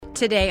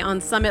Today on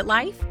Summit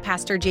Life,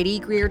 Pastor J.D.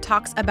 Greear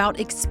talks about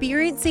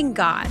experiencing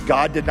God.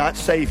 God did not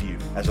save you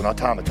as an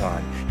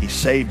automaton. He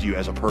saved you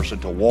as a person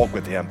to walk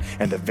with him.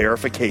 And the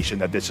verification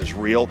that this is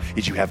real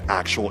is you have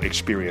actual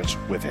experience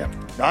with him.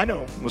 Now, I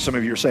know what some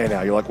of you are saying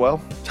now. You're like, well,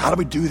 how do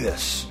we do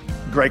this?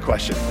 Great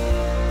question.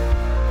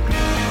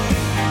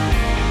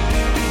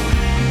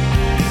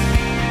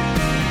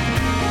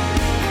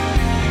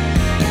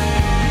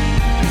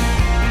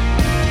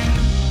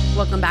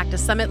 Welcome back to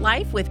Summit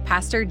Life with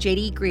Pastor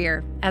J.D.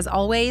 Greear. As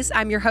always,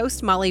 I'm your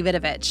host, Molly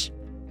Vidovich.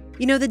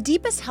 You know, the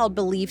deepest held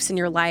beliefs in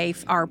your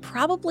life are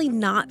probably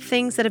not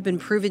things that have been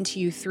proven to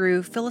you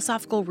through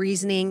philosophical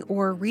reasoning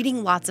or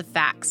reading lots of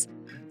facts.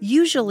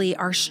 Usually,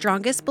 our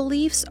strongest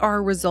beliefs are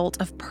a result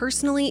of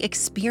personally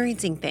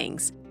experiencing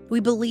things.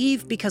 We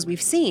believe because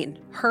we've seen,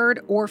 heard,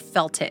 or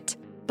felt it.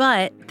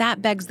 But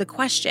that begs the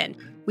question,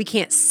 we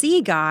can't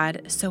see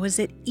God, so is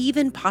it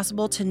even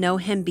possible to know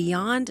him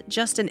beyond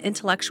just an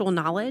intellectual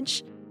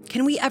knowledge?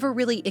 Can we ever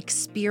really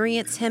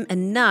experience him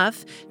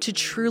enough to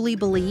truly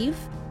believe?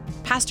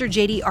 Pastor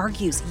JD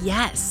argues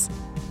yes.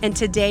 And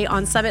today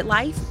on Summit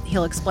Life,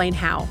 he'll explain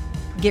how.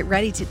 Get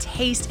ready to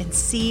taste and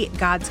see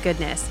God's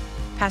goodness.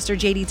 Pastor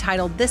JD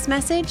titled this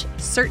message,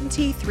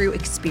 Certainty Through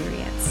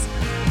Experience.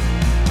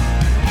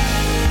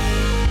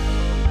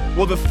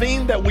 Well, the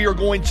theme that we are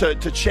going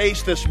to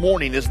chase this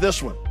morning is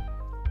this one.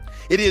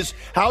 It is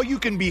how you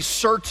can be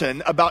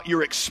certain about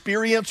your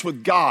experience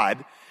with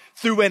God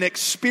through an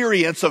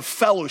experience of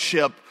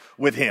fellowship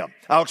with him.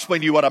 I'll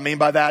explain to you what I mean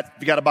by that.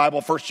 If you got a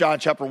Bible, 1 John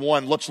chapter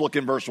 1, let's look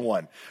in verse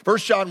 1. 1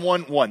 John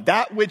 1:1.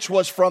 That which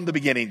was from the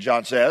beginning,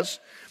 John says,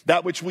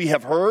 that which we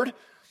have heard,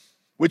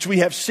 which we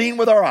have seen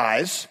with our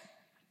eyes,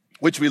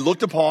 which we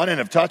looked upon and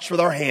have touched with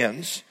our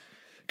hands,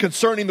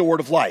 concerning the word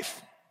of life.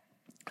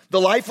 The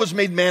life was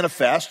made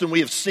manifest, and we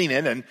have seen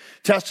it and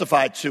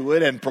testified to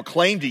it and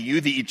proclaimed to you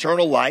the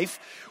eternal life,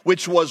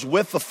 which was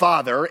with the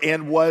Father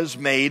and was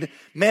made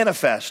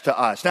manifest to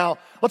us. Now,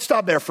 let's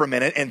stop there for a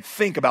minute and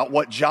think about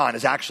what John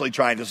is actually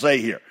trying to say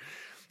here.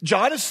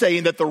 John is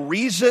saying that the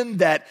reason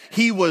that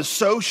he was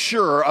so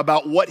sure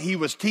about what he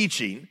was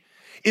teaching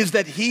is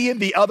that he and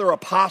the other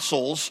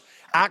apostles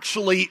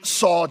actually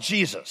saw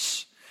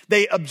Jesus.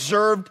 They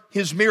observed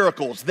his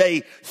miracles.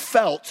 They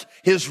felt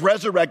his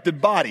resurrected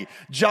body.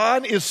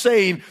 John is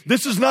saying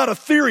this is not a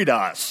theory to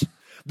us.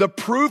 The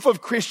proof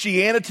of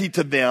Christianity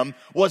to them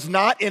was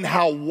not in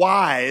how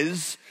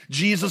wise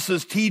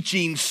Jesus'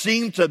 teaching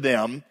seemed to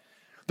them.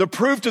 The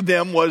proof to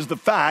them was the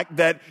fact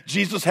that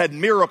Jesus had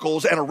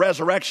miracles and a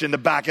resurrection to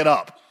back it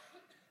up.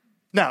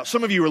 Now,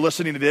 some of you are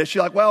listening to this.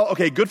 You're like, well,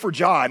 okay, good for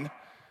John.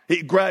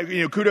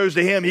 Kudos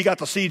to him. He got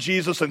to see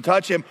Jesus and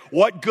touch him.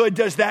 What good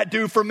does that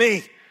do for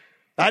me?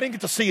 I didn't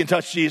get to see and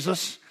touch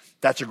Jesus.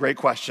 That's a great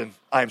question.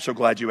 I am so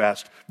glad you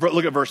asked.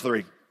 Look at verse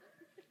 3.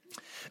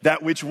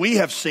 That which we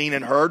have seen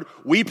and heard,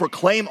 we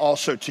proclaim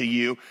also to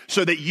you,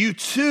 so that you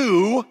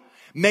too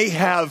may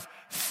have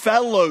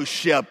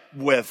fellowship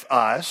with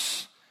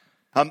us.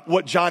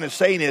 What John is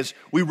saying is,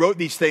 we wrote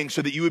these things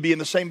so that you would be in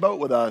the same boat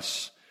with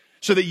us,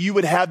 so that you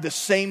would have the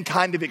same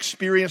kind of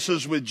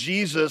experiences with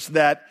Jesus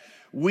that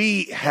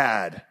we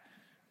had.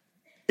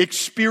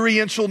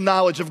 Experiential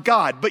knowledge of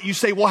God. But you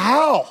say, well,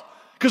 how?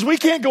 Because we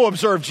can't go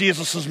observe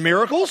Jesus'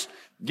 miracles.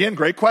 Again,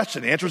 great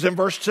question. The answer is in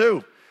verse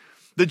 2.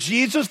 The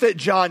Jesus that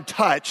John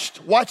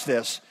touched, watch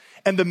this,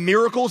 and the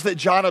miracles that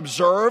John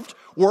observed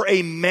were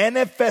a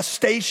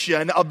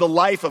manifestation of the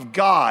life of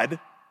God,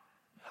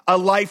 a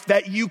life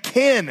that you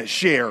can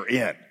share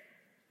in.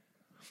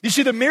 You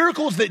see, the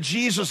miracles that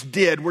Jesus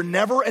did were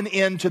never an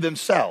end to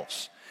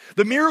themselves.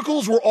 The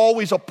miracles were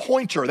always a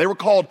pointer. They were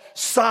called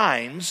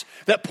signs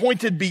that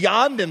pointed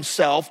beyond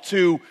themselves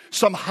to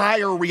some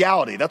higher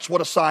reality. That's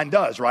what a sign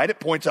does, right? It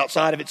points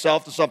outside of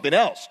itself to something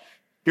else.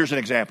 Here's an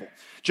example.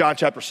 John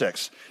chapter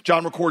 6.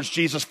 John records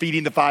Jesus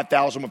feeding the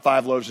 5,000 with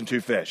 5 loaves and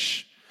 2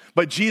 fish.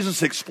 But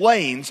Jesus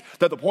explains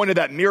that the point of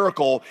that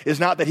miracle is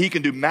not that he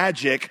can do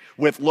magic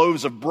with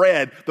loaves of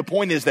bread. The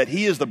point is that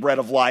he is the bread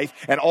of life,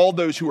 and all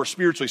those who are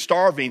spiritually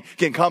starving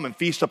can come and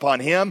feast upon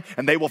him,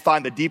 and they will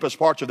find the deepest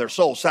parts of their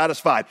soul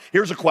satisfied.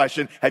 Here's a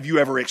question. Have you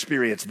ever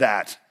experienced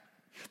that?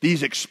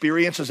 These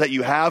experiences that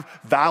you have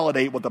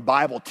validate what the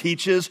Bible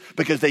teaches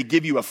because they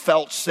give you a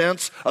felt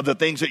sense of the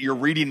things that you're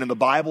reading in the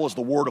Bible as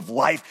the word of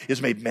life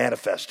is made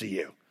manifest to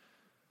you.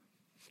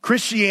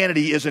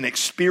 Christianity is an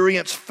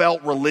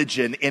experience-felt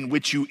religion in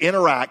which you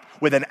interact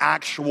with an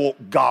actual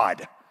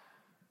God.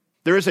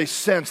 There is a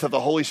sense that the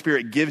Holy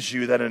Spirit gives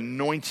you, that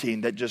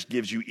anointing that just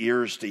gives you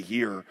ears to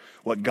hear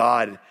what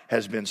God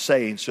has been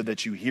saying so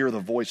that you hear the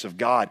voice of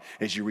God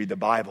as you read the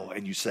Bible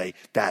and you say,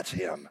 that's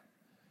him.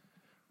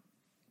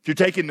 If you're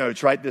taking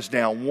notes, write this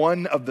down.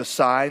 One of the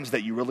signs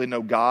that you really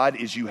know God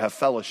is you have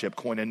fellowship,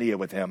 koinonia,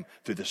 with him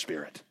through the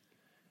Spirit.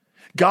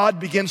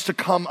 God begins to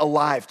come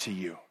alive to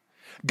you.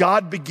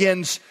 God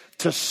begins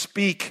to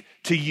speak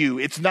to you.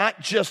 It's not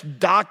just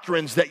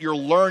doctrines that you're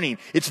learning.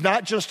 It's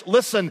not just,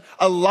 listen,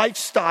 a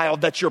lifestyle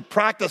that you're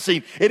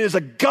practicing. It is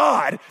a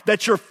God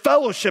that you're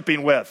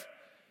fellowshipping with.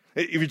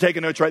 If you're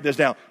taking notes, write this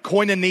down.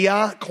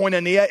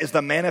 Koinonia is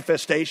the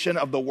manifestation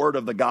of the word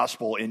of the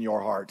gospel in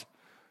your heart.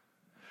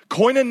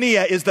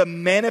 Koinonia is the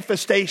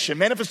manifestation.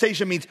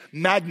 Manifestation means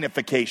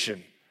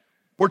magnification.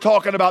 We're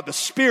talking about the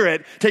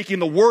Spirit taking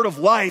the word of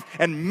life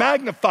and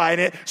magnifying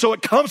it so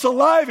it comes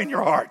alive in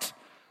your heart.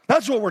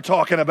 That's what we're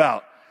talking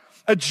about.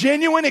 A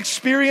genuine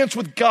experience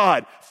with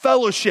God,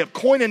 fellowship,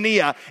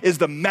 koinonia, is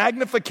the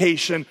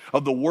magnification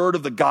of the word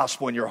of the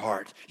gospel in your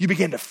heart. You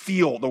begin to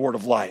feel the word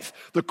of life.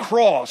 The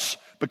cross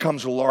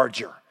becomes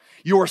larger.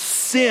 Your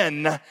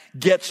sin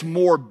gets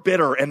more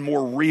bitter and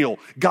more real.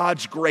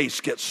 God's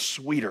grace gets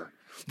sweeter.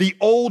 The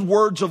old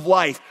words of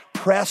life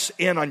press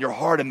in on your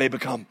heart and they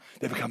become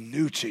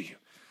new to you.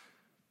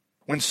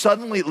 When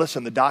suddenly,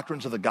 listen, the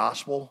doctrines of the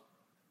gospel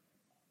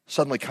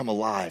suddenly come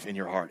alive in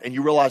your heart and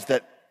you realize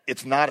that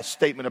it's not a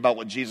statement about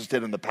what Jesus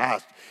did in the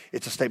past.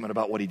 It's a statement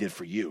about what he did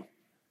for you.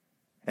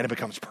 And it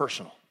becomes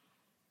personal.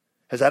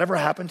 Has that ever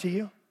happened to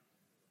you?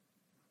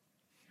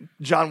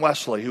 John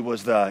Wesley, who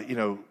was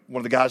one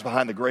of the guys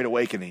behind the Great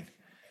Awakening,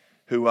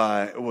 who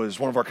was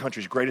one of our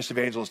country's greatest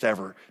evangelists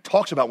ever,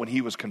 talks about when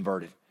he was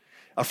converted.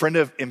 A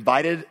friend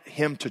invited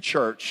him to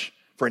church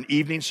for an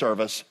evening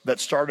service that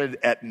started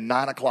at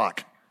 9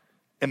 o'clock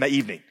in the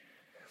evening.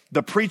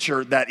 The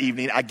preacher that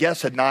evening, I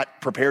guess, had not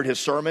prepared his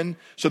sermon,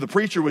 so the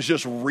preacher was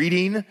just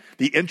reading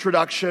the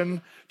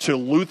introduction to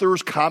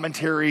Luther's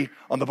commentary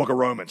on the book of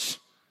Romans.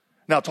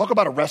 Now, talk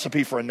about a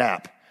recipe for a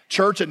nap.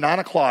 Church at 9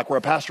 o'clock where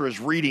a pastor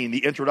is reading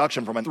the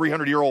introduction from a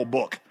 300-year-old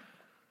book.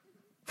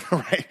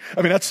 Right?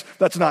 I mean,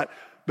 that's not,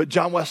 but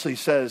John Wesley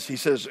says,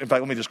 in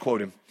fact, let me just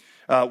quote him.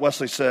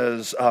 Wesley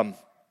says,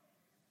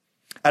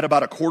 at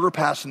about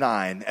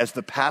 9:15, as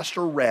the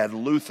pastor read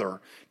Luther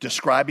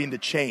describing the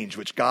change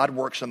which God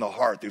works in the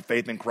heart through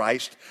faith in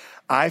Christ,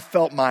 I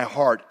felt my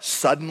heart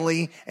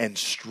suddenly and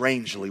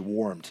strangely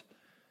warmed.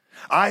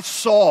 I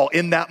saw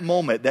in that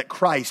moment that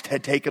Christ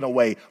had taken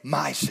away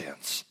my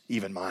sins,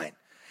 even mine,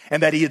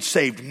 and that he had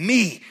saved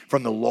me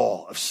from the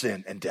law of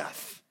sin and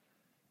death.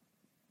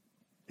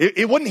 He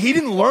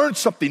didn't learn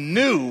something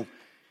new.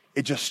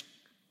 It just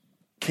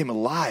came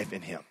alive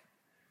in him.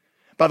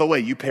 By the way,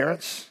 you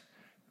parents,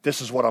 this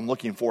is what I'm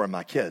looking for in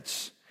my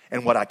kids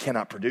and what I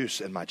cannot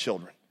produce in my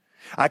children.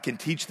 I can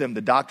teach them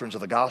the doctrines of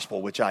the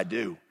gospel, which I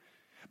do,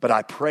 but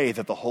I pray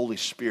that the Holy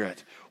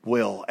Spirit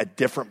will, at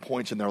different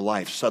points in their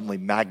life, suddenly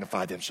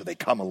magnify them so they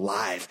come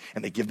alive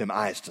and they give them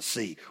eyes to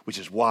see, which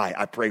is why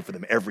I pray for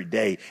them every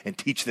day and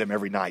teach them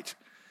every night.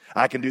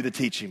 I can do the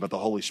teaching, but the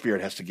Holy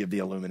Spirit has to give the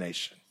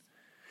illumination.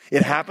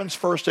 It happens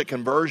first at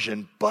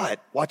conversion, but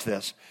watch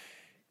this,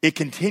 it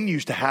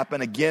continues to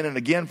happen again and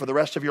again for the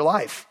rest of your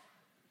life.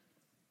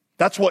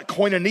 That's what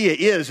koinonia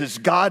is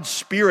God's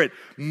Spirit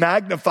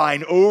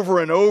magnifying over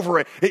and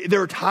over.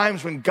 There are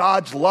times when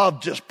God's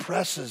love just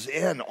presses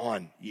in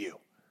on you.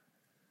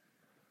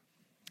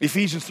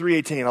 Ephesians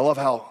 3:18, I love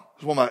how,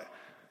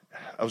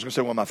 I was going to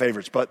say one of my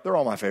favorites, but they're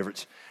all my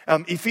favorites.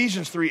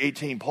 Ephesians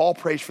 3:18, Paul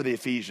prays for the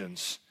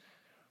Ephesians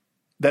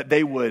that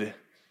they would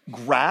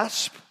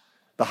grasp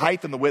the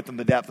height and the width and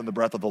the depth and the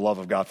breadth of the love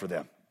of God for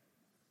them.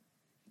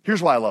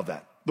 Here's why I love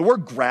that. The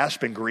word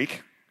grasp in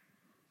Greek,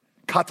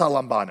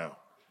 katalambano.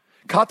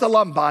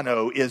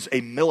 Katalambano is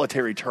a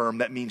military term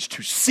that means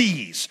to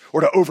seize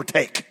or to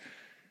overtake.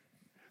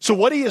 So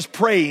what he is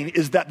praying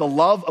is that the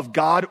love of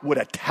God would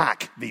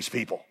attack these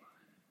people.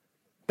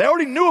 They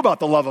already knew about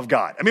the love of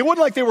God. I mean, it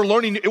wasn't like they were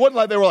learning. It wasn't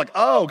like they were like,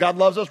 oh, God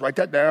loves us, write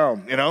that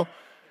down, you know.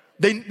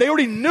 They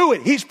already knew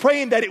it. He's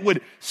praying that it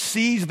would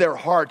seize their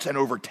hearts and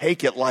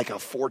overtake it like a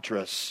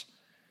fortress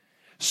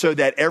so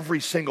that every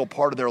single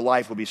part of their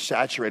life would be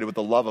saturated with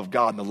the love of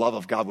God and the love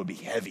of God would be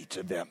heavy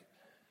to them.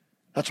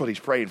 That's what he's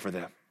praying for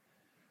them.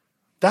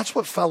 That's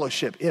what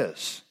fellowship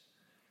is.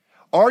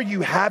 Are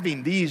you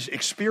having these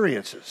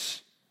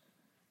experiences?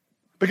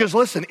 Because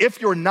listen,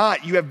 if you're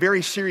not, you have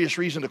very serious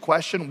reason to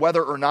question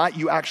whether or not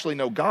you actually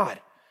know God.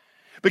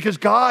 Because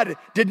God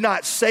did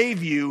not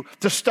save you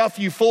to stuff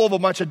you full of a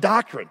bunch of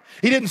doctrine.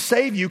 He didn't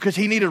save you because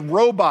he needed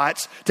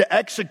robots to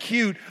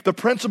execute the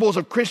principles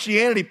of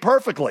Christianity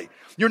perfectly.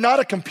 You're not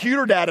a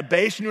computer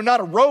database and you're not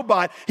a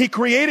robot. He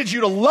created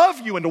you to love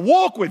you and to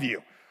walk with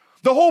you.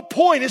 The whole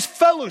point is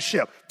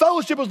fellowship.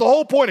 Fellowship is the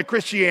whole point of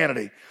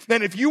Christianity.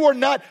 And if you are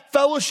not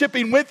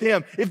fellowshipping with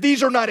him, if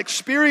these are not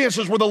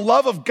experiences where the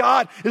love of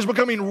God is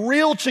becoming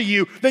real to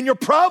you, then you're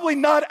probably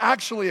not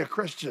actually a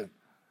Christian.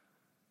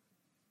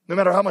 No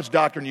matter how much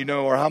doctrine you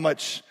know or how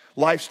much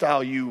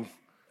lifestyle you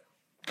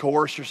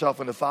coerce yourself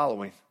into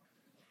following.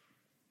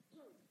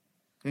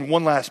 And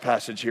one last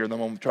passage here, and then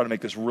I'm going to try to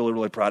make this really,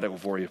 really practical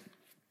for you.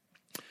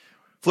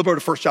 Flip over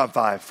to 1 John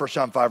 5. 1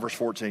 John 5, verse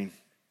 14.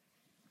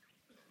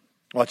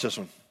 Watch this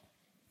one.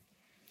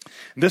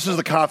 This is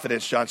the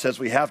confidence, John says,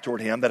 we have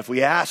toward him, that if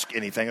we ask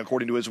anything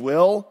according to his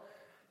will,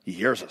 he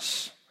hears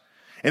us.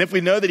 And if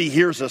we know that he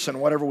hears us in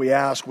whatever we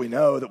ask, we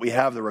know that we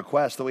have the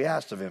request that we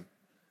asked of him.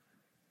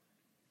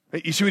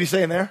 You see what he's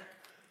saying there?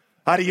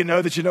 How do you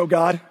know that you know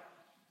God?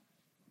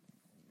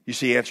 You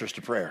see answers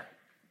to prayer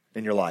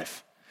in your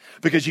life.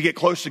 Because you get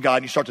close to God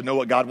and you start to know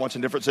what God wants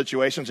in different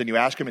situations and you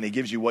ask him and he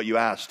gives you what you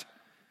asked.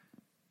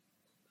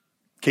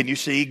 Can you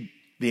see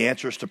the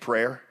answers to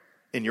prayer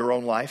in your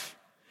own life?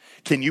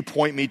 Can you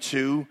point me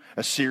to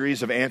a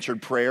series of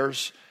answered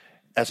prayers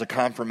as a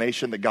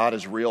confirmation that God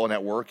is real and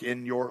at work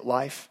in your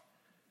life?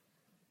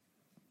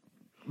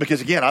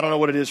 Because again, I don't know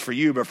what it is for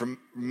you, but for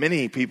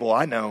many people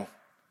I know,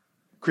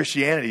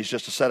 Christianity is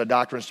just a set of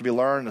doctrines to be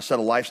learned, a set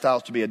of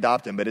lifestyles to be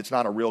adopted, but it's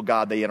not a real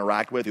God they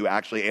interact with who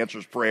actually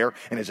answers prayer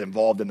and is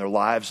involved in their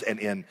lives and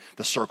in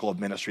the circle of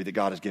ministry that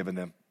God has given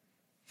them.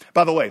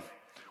 By the way,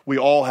 we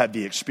all have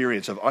the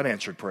experience of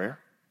unanswered prayer.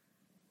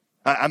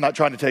 I'm not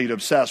trying to tell you to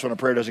obsess when a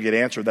prayer doesn't get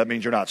answered. That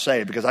means you're not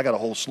saved, because I got a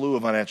whole slew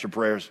of unanswered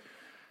prayers.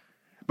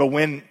 But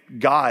when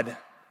God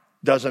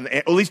doesn't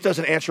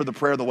answer the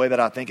prayer the way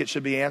that I think it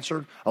should be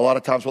answered, a lot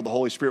of times what the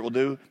Holy Spirit will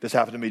do, this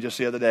happened to me just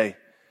the other day.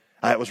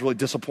 I was really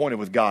disappointed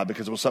with God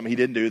because it was something he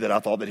didn't do that I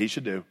thought that he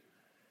should do.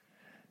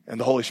 And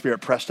the Holy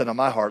Spirit pressed into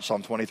my heart,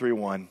 Psalm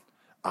 23:1,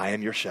 I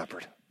am your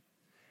shepherd.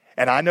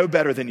 And I know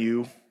better than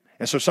you.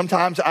 And so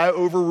sometimes I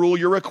overrule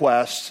your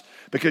requests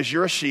because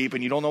you're a sheep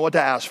and you don't know what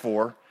to ask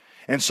for.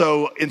 And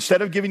so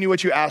instead of giving you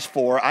what you asked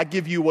for, I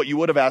give you what you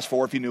would have asked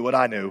for if you knew what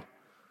I knew,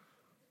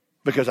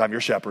 because I'm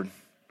your shepherd.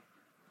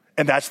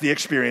 And that's the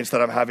experience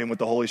that I'm having with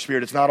the Holy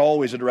Spirit. It's not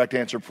always a direct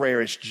answer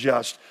prayer. It's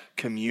just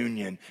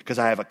communion, because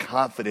I have a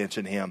confidence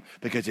in him,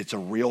 because it's a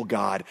real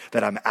God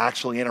that I'm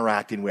actually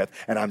interacting with.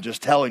 And I'm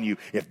just telling you,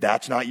 if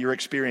that's not your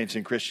experience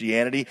in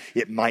Christianity,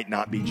 it might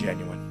not be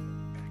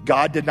genuine.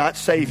 God did not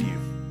save you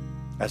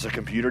as a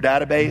computer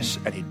database,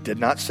 and he did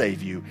not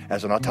save you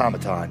as an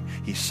automaton.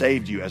 He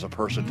saved you as a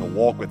person to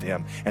walk with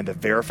him. And the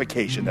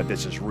verification that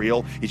this is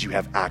real is you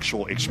have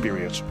actual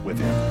experience with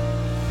him.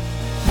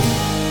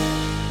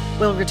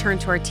 We'll return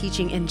to our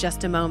teaching in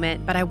just a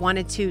moment, but I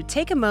wanted to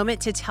take a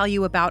moment to tell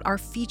you about our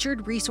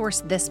featured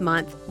resource this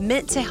month,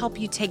 meant to help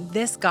you take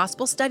this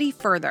gospel study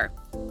further.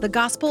 The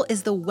gospel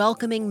is the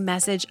welcoming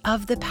message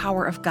of the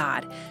power of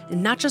God,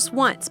 and not just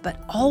once, but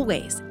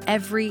always,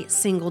 every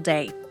single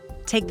day.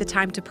 Take the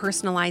time to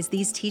personalize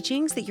these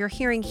teachings that you're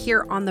hearing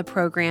here on the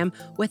program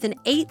with an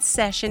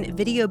 8-session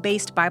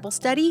video-based Bible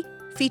study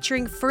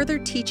featuring further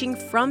teaching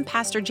from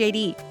Pastor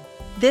JD.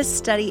 This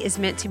study is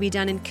meant to be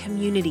done in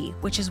community,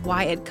 which is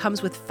why it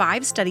comes with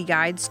 5 study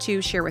guides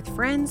to share with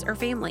friends or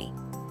family.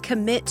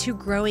 Commit to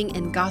growing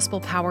in gospel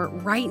power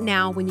right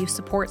now when you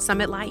support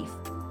Summit Life.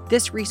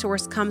 This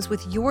resource comes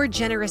with your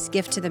generous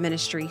gift to the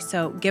ministry,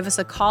 so give us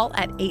a call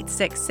at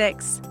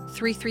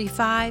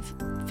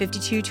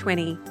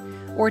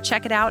 866-335-5220 or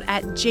check it out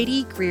at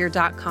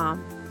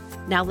jdgreer.com.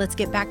 Now let's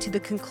get back to the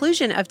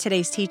conclusion of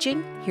today's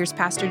teaching. Here's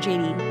Pastor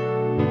JD.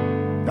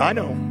 Now, I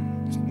know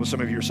what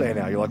some of you are saying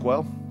now. You're like,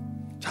 well,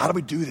 so how do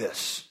we do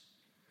this?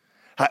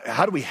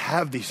 How do we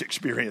have these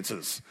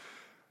experiences?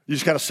 You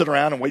just kind of sit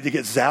around and wait to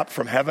get zapped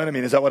from heaven? I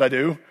mean, is that what I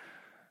do?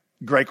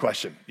 Great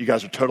question. You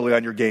guys are totally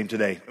on your game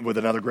today with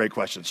another great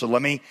question. So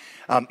let me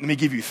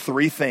give you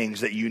 3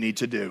 things that you need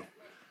to do.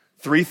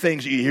 3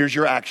 things. Here's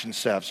your action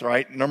steps, all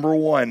right? Number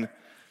one,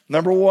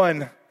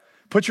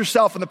 put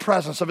yourself in the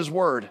presence of his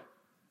word.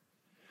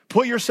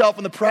 Put yourself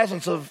in the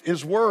presence of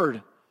his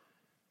word.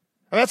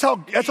 And that's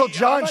how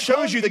John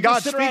shows you that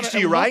God speaks to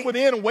you, right? Look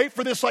within and wait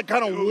for this like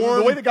kind of warm.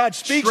 The way that God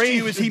speaks to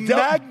you is he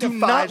magnifies. Do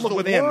not look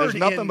within. There's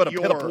nothing but a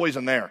pit of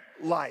poison there.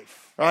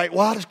 Life. All right.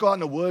 Well, I just go out in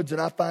the woods and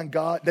I find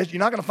God. You're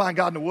not going to find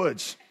God in the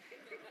woods.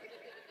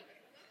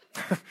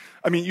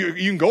 I mean, you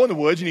can go in the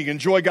woods and you can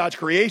enjoy God's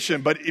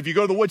creation, but if you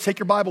go to the woods, take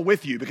your Bible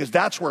with you, because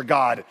that's where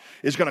God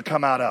is going to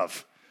come out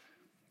of.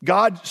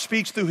 God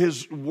speaks through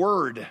his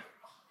word.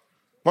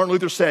 Martin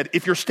Luther said,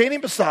 if you're standing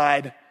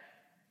beside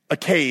a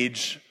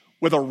cage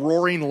with a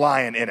roaring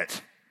lion in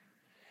it,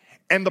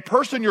 and the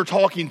person you're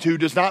talking to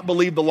does not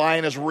believe the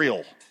lion is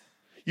real,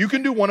 you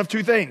can do one of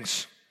 2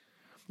 things.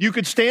 You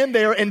could stand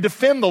there and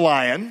defend the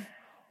lion,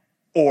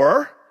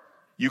 or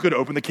you could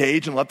open the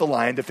cage and let the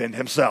lion defend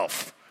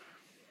himself.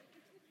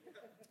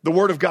 The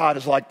word of God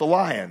is like the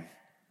lion.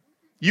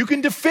 You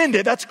can defend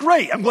it. That's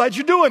great. I'm glad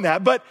you're doing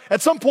that. But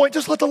at some point,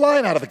 just let the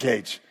lion out of the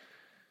cage.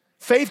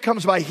 Faith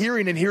comes by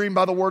hearing, and hearing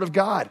by the word of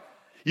God.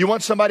 You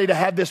want somebody to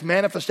have this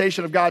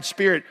manifestation of God's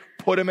Spirit,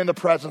 put them in the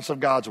presence of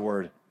God's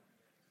word.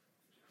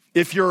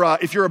 If you're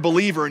a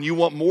believer and you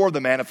want more of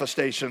the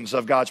manifestations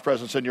of God's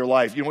presence in your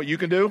life, you know what you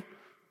can do?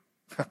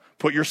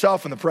 Put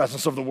yourself in the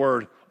presence of the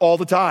word all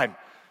the time.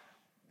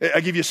 I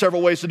give you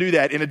several ways to do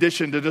that, in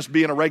addition to just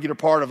being a regular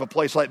part of a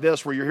place like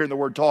this where you're hearing the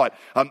word taught.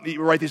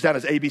 You write these down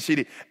as A, B, C,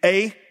 D.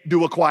 A,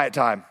 do a quiet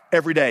time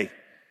every day.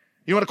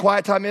 You know what a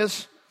quiet time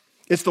is?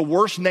 It's the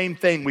worst named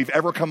thing we've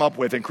ever come up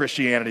with in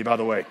Christianity, by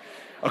the way.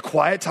 A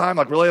quiet time,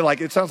 like really, like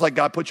it sounds like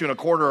God put you in a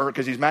corner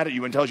because he's mad at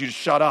you and tells you to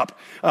shut up.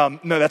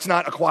 No, that's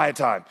not a quiet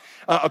time.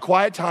 A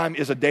quiet time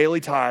is a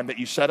daily time that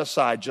you set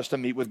aside just to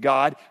meet with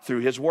God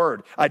through his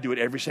word. I do it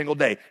every single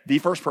day. The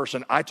first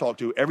person I talk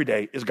to every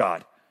day is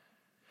God,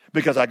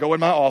 because I go in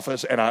my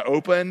office and I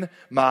open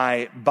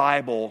my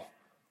Bible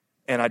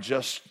and I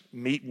just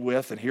meet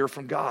with and hear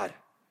from God.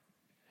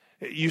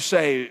 You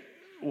say,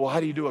 well,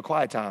 how do you do a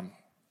quiet time?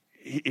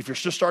 If you're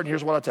just starting,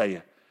 here's what I'll tell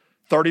you.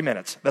 30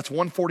 minutes. That's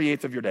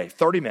 1/48 of your day.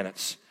 30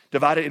 minutes.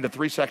 Divide it into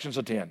 3 sections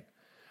of 10.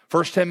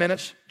 First 10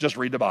 minutes, just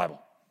read the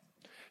Bible.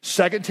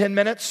 Second 10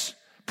 minutes,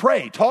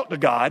 pray, talk to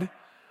God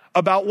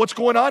about what's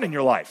going on in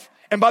your life.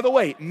 And by the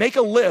way, make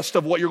a list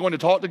of what you're going to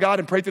talk to God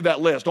and pray through that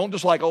list. Don't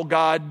just like, oh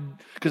God,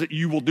 because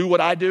you will do what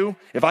I do.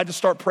 If I just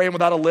start praying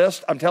without a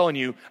list, I'm telling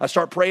you, I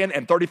start praying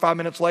and 35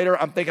 minutes later,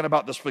 I'm thinking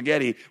about the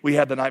spaghetti we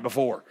had the night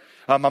before.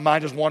 My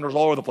mind just wanders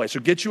all over the place.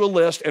 So get you a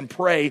list and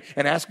pray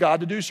and ask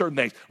God to do certain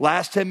things.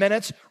 Last 10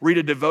 minutes, read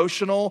a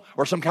devotional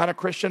or some kind of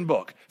Christian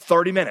book.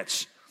 30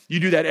 minutes. You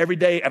do that every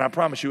day, and I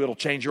promise you, it'll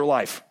change your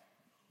life.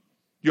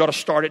 You ought to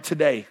start it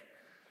today,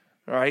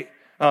 all right?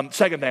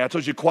 Second thing, I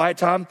told you, quiet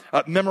time,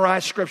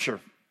 memorize Scripture.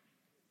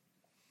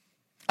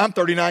 I'm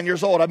 39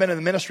 years old. I've been in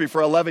the ministry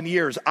for 11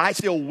 years. I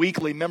still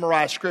weekly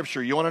memorize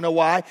Scripture. You want to know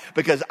why?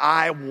 Because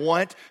I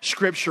want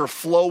Scripture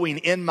flowing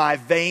in my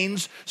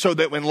veins so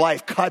that when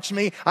life cuts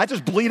me, I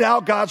just bleed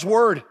out God's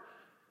Word.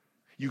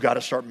 You got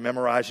to start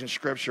memorizing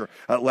Scripture.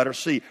 Letter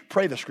C,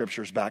 pray the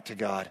Scriptures back to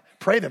God.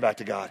 Pray them back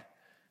to God.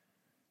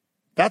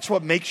 That's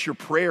what makes your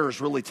prayers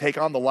really take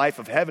on the life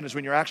of heaven, is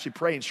when you're actually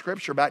praying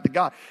Scripture back to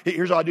God.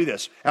 Here's how I do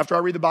this. After I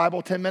read the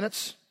Bible 10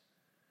 minutes,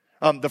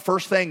 the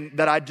first thing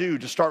that I do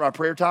to start my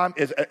prayer time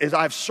is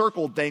I've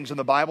circled things in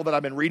the Bible that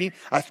I've been reading.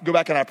 I go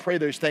back and I pray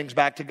those things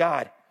back to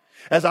God.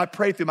 As I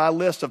pray through my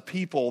list of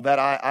people that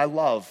I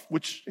love,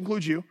 which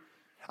includes you,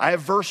 I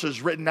have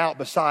verses written out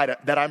beside it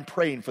that I'm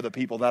praying for the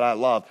people that I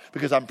love,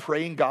 because I'm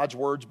praying God's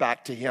words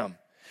back to Him.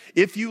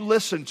 If you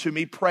listen to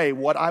me pray,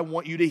 what I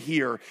want you to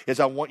hear is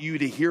I want you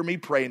to hear me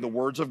praying the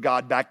words of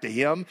God back to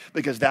Him,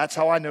 because that's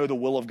how I know the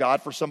will of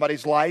God for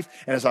somebody's life.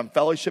 And as I'm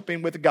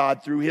fellowshipping with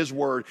God through His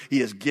Word,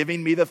 He is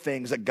giving me the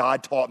things that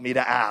God taught me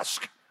to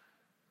ask.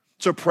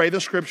 So pray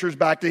the Scriptures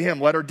back to Him.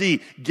 Letter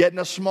D, get in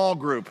a small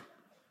group.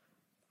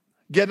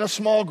 Get in a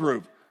small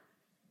group.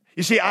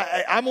 You see,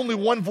 I'm only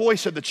one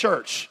voice at the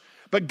church,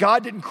 but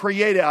God didn't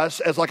create us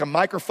as like a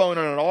microphone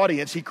and an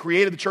audience. He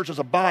created the church as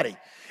a body.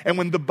 And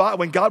when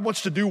God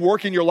wants to do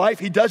work in your life,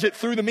 He does it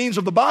through the means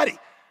of the body.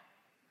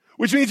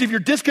 Which means if you're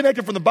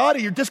disconnected from the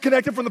body, you're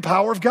disconnected from the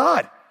power of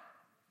God.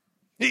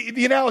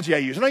 The analogy I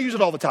use, and I use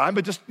it all the time,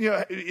 but just,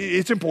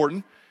 it's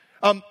important.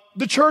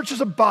 The church is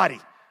a body.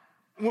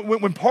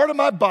 When part of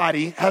my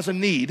body has a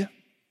need,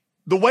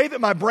 the way that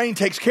my brain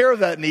takes care of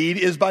that need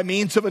is by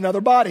means of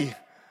another body.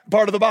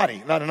 Part of the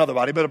body. Not another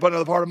body, but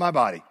another part of my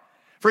body.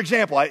 For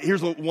example,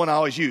 here's the one I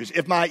always use.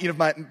 If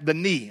the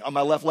knee on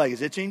my left leg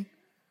is itching,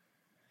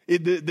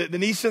 the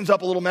knee sends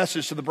up a little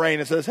message to the brain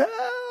and says,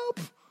 help,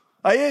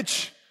 I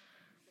itch.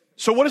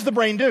 So what does the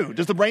brain do?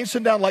 Does the brain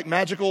send down like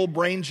magical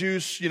brain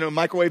juice,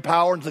 microwave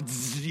power to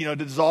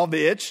dissolve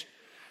the itch?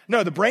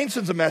 No, the brain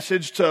sends a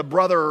message to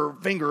brother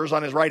fingers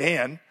on his right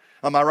hand,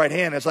 on my right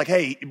hand. It's like,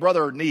 hey,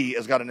 brother knee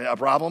has got a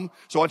problem,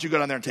 so why don't you go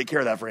down there and take care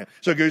of that for him?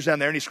 So he goes down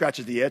there and he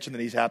scratches the itch, and the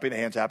knee's happy, the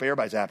hand's happy,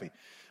 everybody's happy.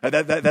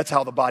 That's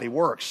how the body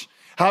works.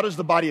 How does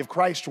the body of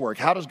Christ work?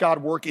 How does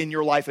God work in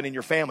your life and in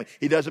your family?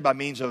 He does it by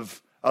means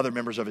of other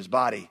members of His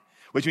body,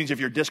 which means if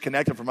you're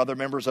disconnected from other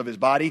members of His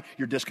body,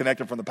 you're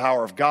disconnected from the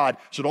power of God.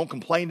 So don't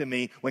complain to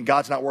me when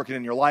God's not working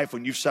in your life,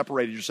 when you've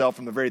separated yourself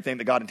from the very thing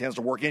that God intends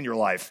to work in your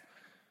life.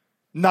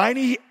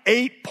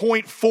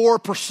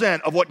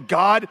 98.4% of what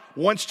God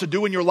wants to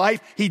do in your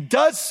life, He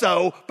does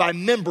so by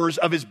members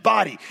of His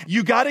body.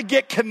 You got to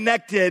get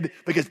connected,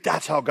 because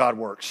that's how God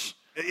works.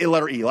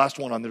 Letter E, last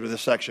one under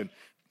this section.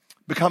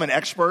 Become an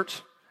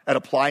expert at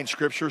applying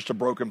Scriptures to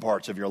broken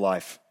parts of your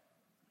life.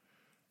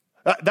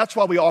 That's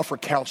why we offer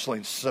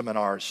counseling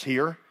seminars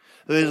here.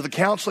 The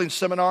counseling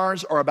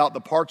seminars are about the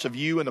parts of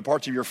you and the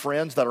parts of your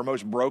friends that are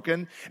most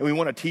broken, and we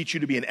want to teach you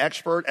to be an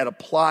expert at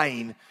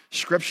applying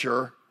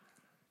Scripture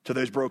to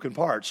those broken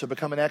parts. So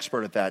become an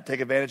expert at that. Take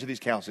advantage of these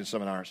counseling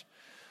seminars.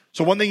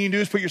 So one thing you can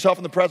do is put yourself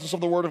in the presence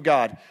of the Word of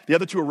God. The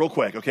other two are real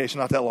quick, okay? So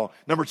not that long.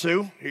 Number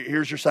two,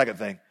 here's your second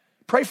thing.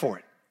 Pray for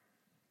it.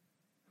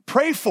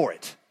 Pray for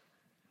it.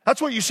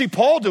 That's what you see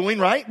Paul doing,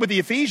 right, with the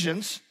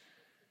Ephesians.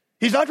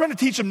 He's not trying to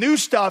teach them new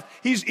stuff.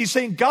 He's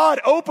saying, God,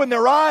 open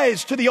their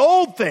eyes to the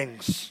old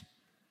things.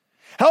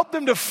 Help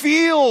them to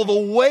feel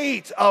the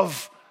weight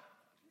of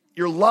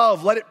your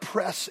love. Let it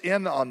press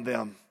in on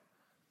them.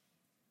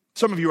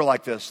 Some of you are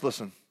like this.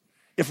 Listen,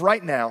 if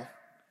right now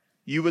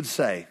you would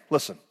say,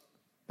 listen,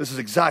 this is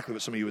exactly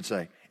what some of you would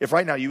say. If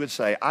right now you would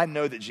say, I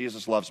know that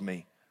Jesus loves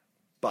me,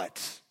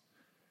 but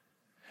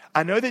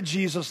I know that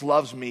Jesus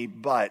loves me,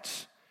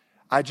 but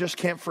I just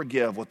can't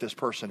forgive what this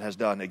person has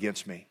done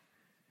against me.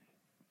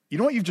 You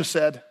know what you've just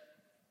said?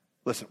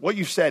 Listen, what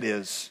you've said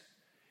is,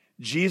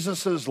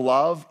 Jesus'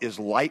 love is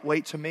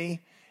lightweight to me,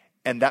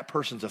 and that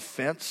person's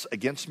offense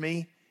against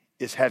me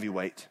is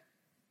heavyweight.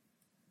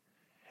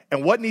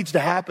 And what needs to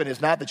happen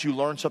is not that you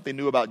learn something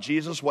new about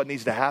Jesus. What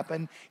needs to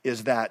happen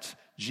is that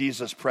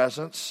Jesus'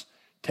 presence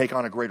take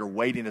on a greater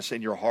weightiness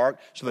in your heart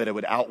so that it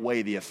would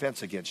outweigh the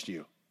offense against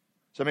you.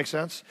 Does that make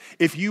sense?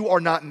 If you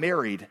are not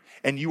married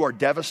and you are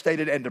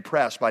devastated and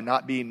depressed by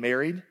not being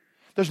married,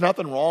 there's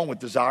nothing wrong with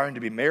desiring to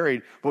be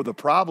married, but the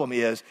problem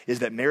is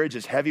that marriage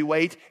is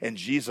heavyweight and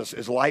Jesus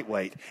is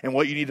lightweight. And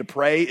what you need to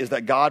pray is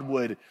that God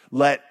would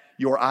let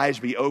your eyes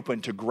be open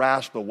to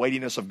grasp the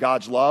weightiness of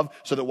God's love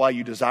so that while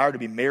you desire to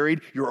be married,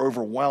 you're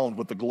overwhelmed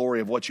with the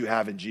glory of what you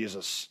have in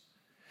Jesus.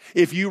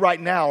 If you right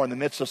now are in the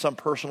midst of some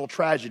personal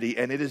tragedy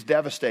and it is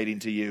devastating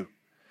to you,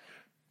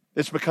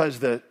 it's because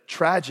the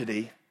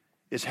tragedy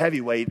is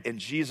heavyweight and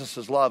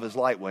Jesus' love is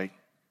lightweight.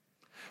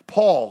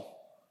 Paul,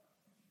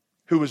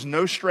 who was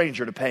no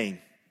stranger to pain,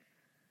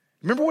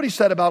 remember what he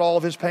said about all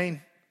of his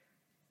pain?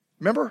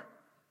 Remember?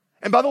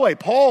 And by the way,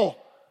 Paul,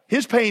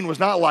 his pain was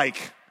not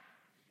like,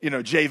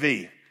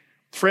 JV.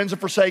 Friends had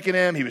forsaken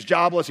him. He was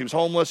jobless. He was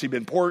homeless. He'd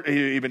been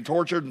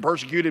tortured and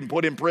persecuted and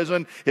put in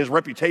prison. His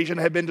reputation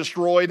had been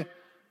destroyed.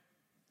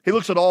 He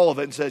looks at all of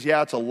it and says,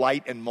 yeah, it's a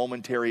light and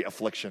momentary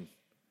affliction.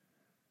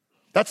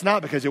 That's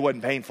not because it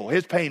wasn't painful.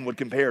 His pain would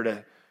compare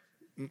to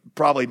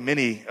probably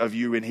many of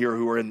you in here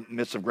who are in the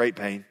midst of great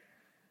pain.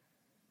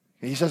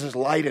 And he says it's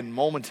light and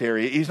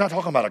momentary. He's not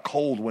talking about a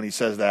cold when he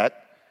says that.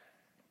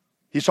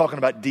 He's talking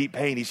about deep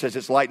pain. He says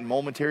it's light and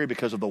momentary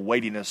because of the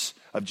weightiness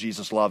of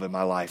Jesus' love in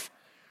my life.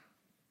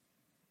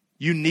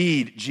 You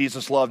need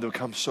Jesus' love to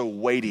become so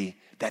weighty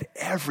that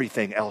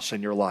everything else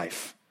in your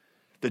life,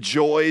 the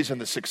joys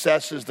and the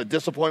successes, the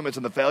disappointments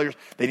and the failures,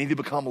 they need to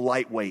become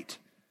lightweight.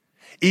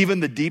 Even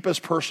the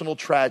deepest personal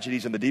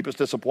tragedies and the deepest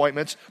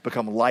disappointments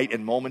become light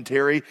and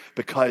momentary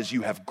because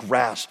you have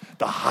grasped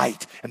the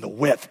height and the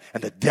width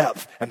and the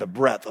depth and the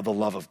breadth of the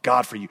love of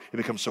God for you. It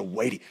becomes so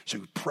weighty. So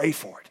you pray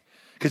for it.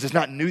 Because it's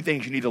not new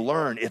things you need to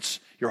learn. It's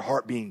your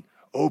heart being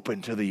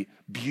open to the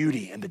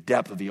beauty and the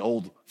depth of the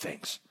old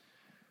things.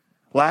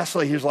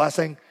 Lastly, here's the last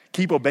thing.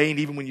 Keep obeying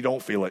even when you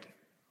don't feel it.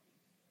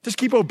 Just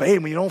keep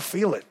obeying when you don't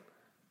feel it.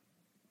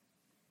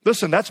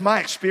 Listen, that's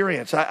my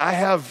experience. I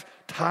have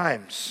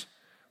times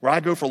where I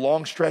go for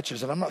long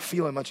stretches and I'm not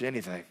feeling much of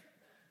anything.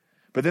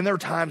 But then there are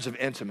times of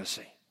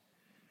intimacy.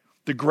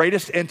 The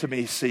greatest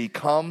intimacy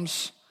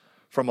comes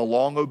from a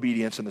long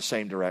obedience in the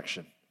same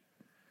direction.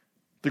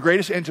 The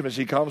greatest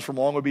intimacy comes from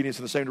long obedience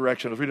in the same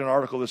direction. I was reading an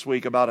article this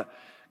week about a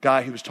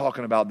guy who was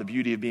talking about the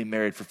beauty of being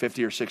married for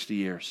 50 or 60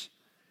 years.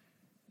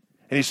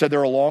 And he said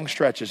there are long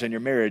stretches in your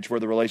marriage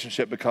where the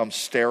relationship becomes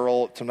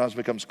sterile, sometimes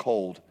becomes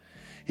cold.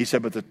 He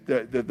said, but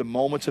the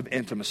moments of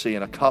intimacy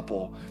in a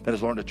couple that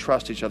has learned to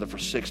trust each other for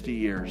 60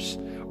 years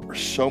are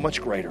so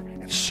much greater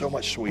and so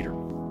much sweeter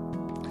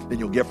than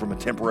you'll get from a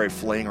temporary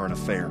fling or an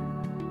affair.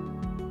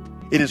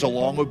 It is a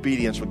long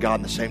obedience with God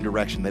in the same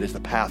direction that is the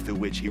path through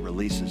which He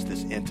releases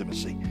this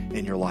intimacy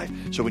in your life.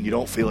 So when you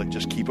don't feel it,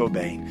 just keep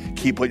obeying.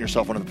 Keep putting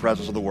yourself under the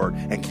presence of the Word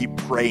and keep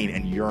praying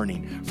and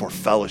yearning for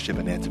fellowship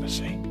and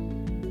intimacy.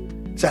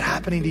 Is that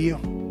happening to you?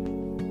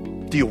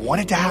 Do you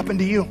want it to happen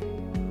to you?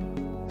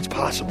 It's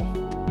possible.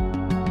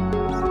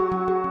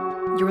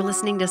 You're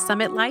listening to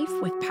Summit Life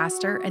with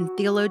pastor and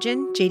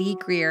theologian J.D.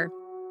 Greear.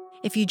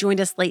 If you joined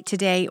us late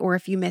today or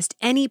if you missed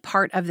any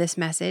part of this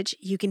message,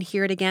 you can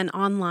hear it again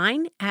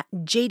online at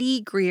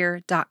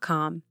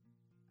jdgreear.com.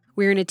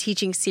 We're in a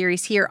teaching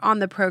series here on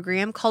the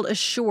program called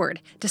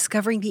Assured,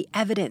 Discovering the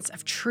Evidence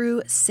of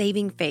True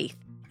Saving Faith.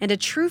 And a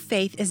true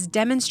faith is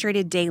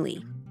demonstrated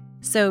daily.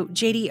 So,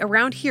 JD,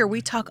 around here,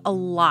 we talk a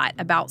lot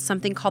about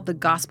something called the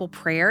gospel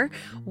prayer.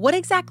 What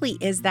exactly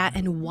is that,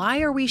 and why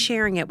are we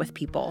sharing it with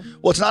people?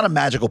 Well, it's not a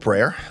magical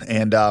prayer,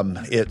 and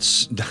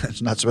it's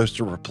not supposed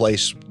to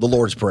replace the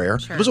Lord's Prayer.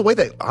 Sure. It was a way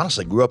that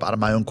honestly grew up out of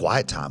my own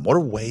quiet time. What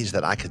are ways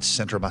that I could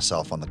center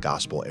myself on the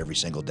gospel every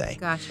single day?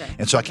 Gotcha.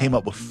 And so I came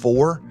up with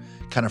 4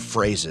 kind of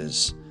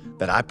phrases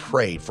that I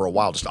prayed for a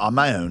while just on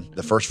my own.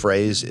 The first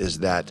phrase is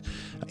that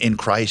in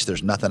Christ,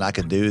 there's nothing I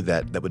could do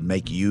that would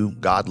make you,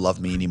 God, love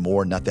me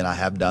anymore. Nothing I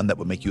have done that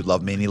would make you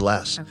love me any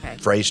less. Okay.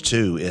 Phrase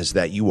 2 is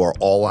that you are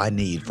all I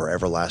need for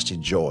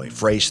everlasting joy.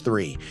 Phrase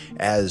 3,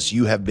 as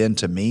you have been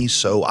to me,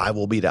 so I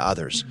will be to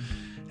others.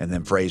 And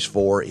then phrase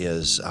 4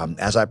 is,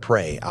 as I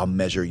pray, I'll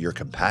measure your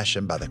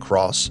compassion by the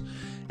cross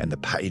and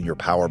in your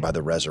power by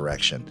the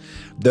resurrection.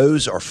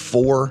 Those are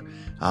 4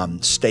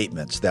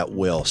 statements that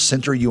will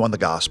center you on the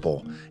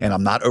gospel, and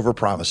I'm not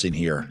over-promising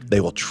here. They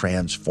will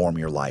transform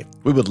your life.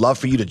 We would love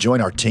for you to join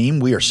our team.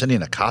 We are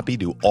sending a copy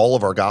to all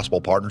of our gospel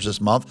partners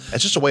this month.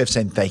 It's just a way of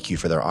saying thank you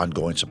for their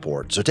ongoing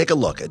support. So take a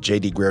look at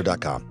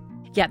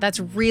jdgreear.com. Yeah, that's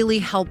really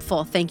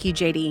helpful. Thank you,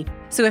 JD.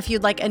 So if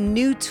you'd like a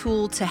new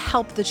tool to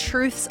help the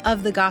truths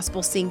of the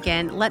gospel sink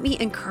in, let me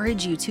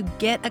encourage you to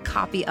get a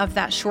copy of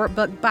that short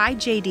book by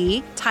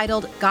JD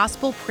titled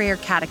Gospel Prayer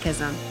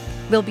Catechism.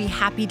 We'll be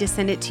happy to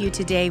send it to you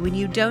today when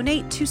you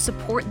donate to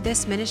support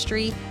this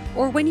ministry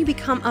or when you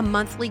become a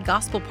monthly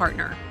gospel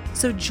partner.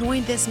 So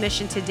join this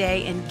mission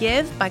today and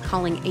give by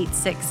calling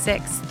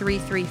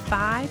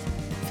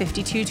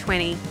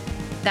 866-335-5220.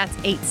 That's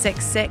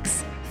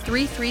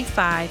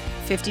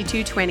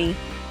 866-335-5220.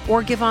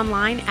 Or give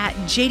online at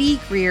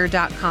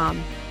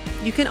jdgreear.com.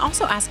 You can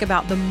also ask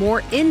about the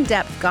more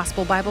in-depth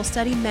gospel Bible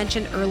study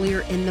mentioned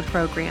earlier in the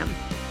program.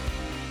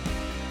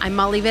 I'm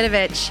Molly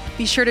Vidovich.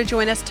 Be sure to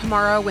join us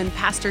tomorrow when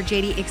Pastor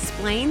JD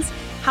explains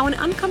how an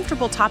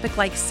uncomfortable topic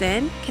like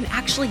sin can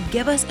actually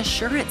give us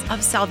assurance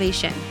of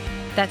salvation.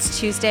 That's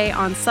Tuesday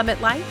on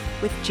Summit Life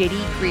with JD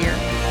Greear.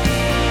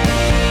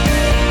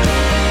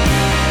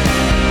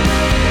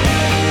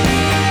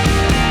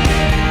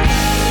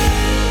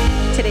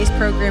 Today's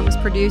program was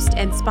produced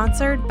and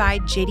sponsored by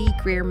J.D.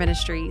 Greear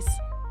Ministries.